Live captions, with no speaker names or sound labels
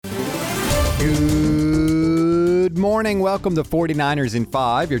Good morning. Welcome to 49ers in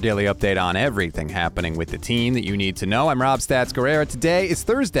 5, your daily update on everything happening with the team that you need to know. I'm Rob Stats Guerrera. Today is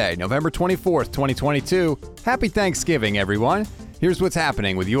Thursday, November 24th, 2022. Happy Thanksgiving, everyone. Here's what's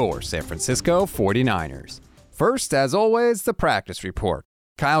happening with your San Francisco 49ers. First, as always, the practice report.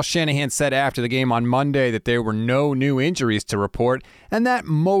 Kyle Shanahan said after the game on Monday that there were no new injuries to report, and that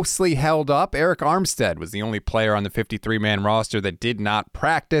mostly held up. Eric Armstead was the only player on the 53-man roster that did not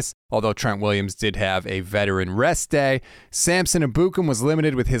practice, although Trent Williams did have a veteran rest day. Samson Ebukam was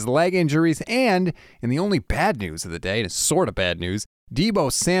limited with his leg injuries, and in the only bad news of the day, and it's sort of bad news,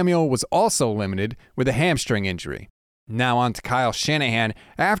 Deebo Samuel was also limited with a hamstring injury. Now on to Kyle Shanahan.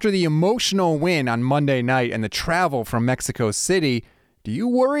 After the emotional win on Monday night and the travel from Mexico City, do you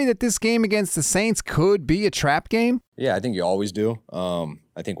worry that this game against the Saints could be a trap game? Yeah, I think you always do.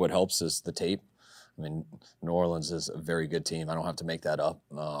 I think what helps is the tape. I mean, New Orleans is a very good team. I don't have to make that up.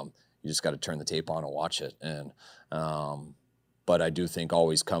 You just got to turn the tape on and watch it. And but I do think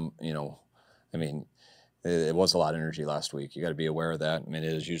always it was a lot of energy last week. You got to be aware of that. I mean,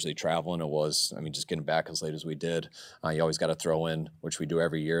 it is usually traveling. It was, just getting back as late as we did. You always got to throw in, which we do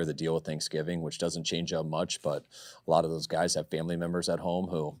every year, the deal with Thanksgiving, which doesn't change up much. But a lot of those guys have family members at home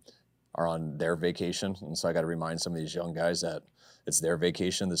who are on their vacation. And so I got to remind some of these young guys that it's their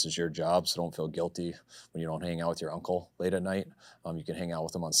vacation. This is your job. So don't feel guilty when you don't hang out with your uncle late at night. You can hang out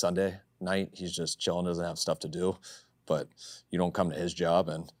with him on Sunday night. He's just chilling, doesn't have stuff to do. But you don't come to his job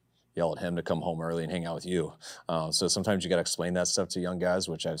and yell at him to come home early and hang out with you. So sometimes you got to explain that stuff to young guys,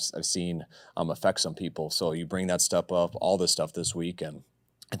 which I've seen affect some people. So you bring that stuff up, all this stuff this week, and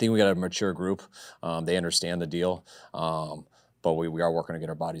I think we got a mature group. They understand the deal, but we are working to get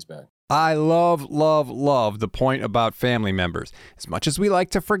our bodies back. I love the point about family members. As much as we like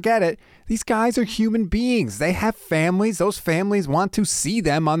to forget it, these guys are human beings. They have families. Those families want to see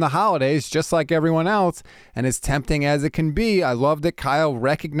them on the holidays just like everyone else. And as tempting as it can be, I love that Kyle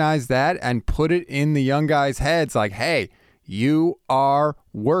recognized that and put it in the young guys' heads like, hey, you are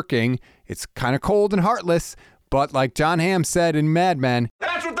working. It's kind of cold and heartless, but like John Hamm said in Mad Men,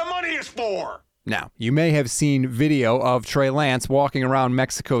 that's what the money is for. Now, you may have seen video of Trey Lance walking around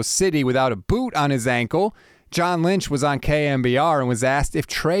Mexico City without a boot on his ankle. John Lynch was on KMBR and was asked if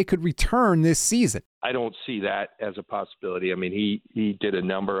Trey could return this season. I don't see that as a possibility. I mean, he did a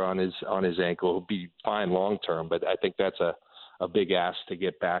number on his ankle. He'll be fine long term, but I think that's a big ask to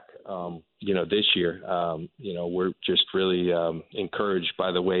get back, this year. We're just really encouraged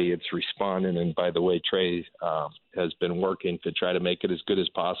by the way it's responding and by the way Trey has been working to try to make it as good as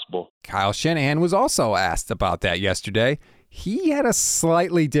possible. Kyle Shanahan was also asked about that yesterday. He had a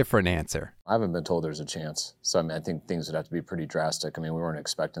slightly different answer. I haven't been told there's a chance. So, I think things would have to be pretty drastic. We weren't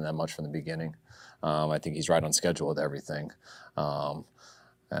expecting that much from the beginning. I think he's right on schedule with everything. But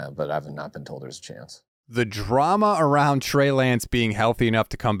I have not been told there's a chance. The drama around Trey Lance being healthy enough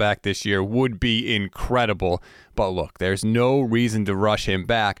to come back this year would be incredible. But look, there's no reason to rush him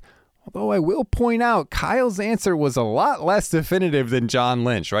back. Although I will point out, Kyle's answer was a lot less definitive than John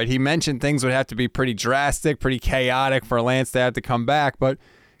Lynch, right? He mentioned things would have to be pretty drastic, pretty chaotic for Lance to have to come back. But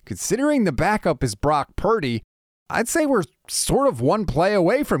considering the backup is Brock Purdy, I'd say we're sort of one play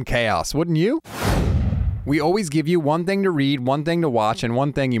away from chaos, wouldn't you? We always give you one thing to read, one thing to watch, and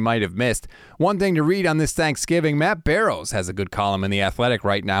one thing you might have missed. One thing to read on this Thanksgiving, Matt Barrows has a good column in The Athletic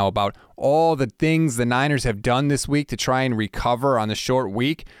right now about all the things the Niners have done this week to try and recover on the short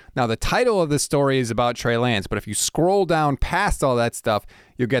week. Now, the title of the story is about Trey Lance, but if you scroll down past all that stuff,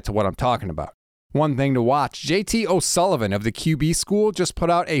 you'll get to what I'm talking about. One thing to watch, JT O'Sullivan of the QB School just put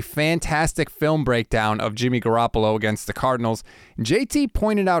out a fantastic film breakdown of Jimmy Garoppolo against the Cardinals. JT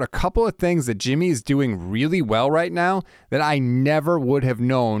pointed out a couple of things that Jimmy is doing really well right now that I never would have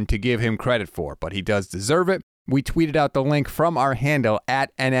known to give him credit for, but he does deserve it. We tweeted out the link from our handle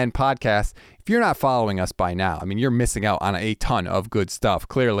at NN Podcast. If you're not following us by now, you're missing out on a ton of good stuff,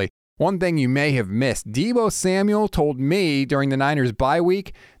 clearly. One thing you may have missed, Deebo Samuel told me during the Niners bye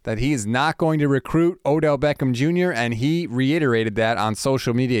week that he is not going to recruit Odell Beckham Jr., and he reiterated that on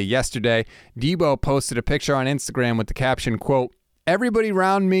social media yesterday. Deebo posted a picture on Instagram with the caption, quote, "Everybody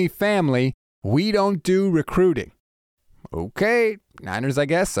round me, family, we don't do recruiting." Okay, Niners, I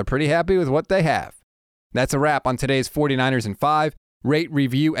guess, are pretty happy with what they have. That's a wrap on today's 49ers in 5. Rate,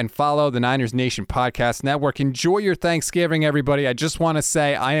 review, and follow the Niners Nation Podcast Network. Enjoy your Thanksgiving, everybody. I just want to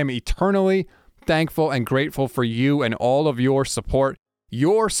say I am eternally thankful and grateful for you and all of your support.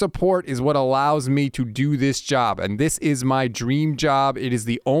 Your support is what allows me to do this job, and this is my dream job. It is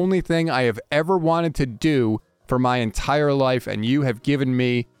the only thing I have ever wanted to do for my entire life, and you have given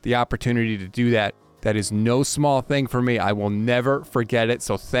me the opportunity to do that. That is no small thing for me. I will never forget it.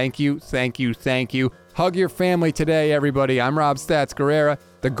 So thank you, thank you, thank you. Hug your family today, everybody. I'm Rob Stats Guerrera.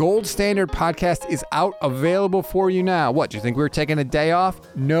 The Gold Standard podcast is out, available for you now. What, do you think we were taking a day off?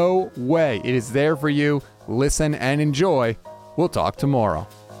 No way. It is there for you. Listen and enjoy. We'll talk tomorrow.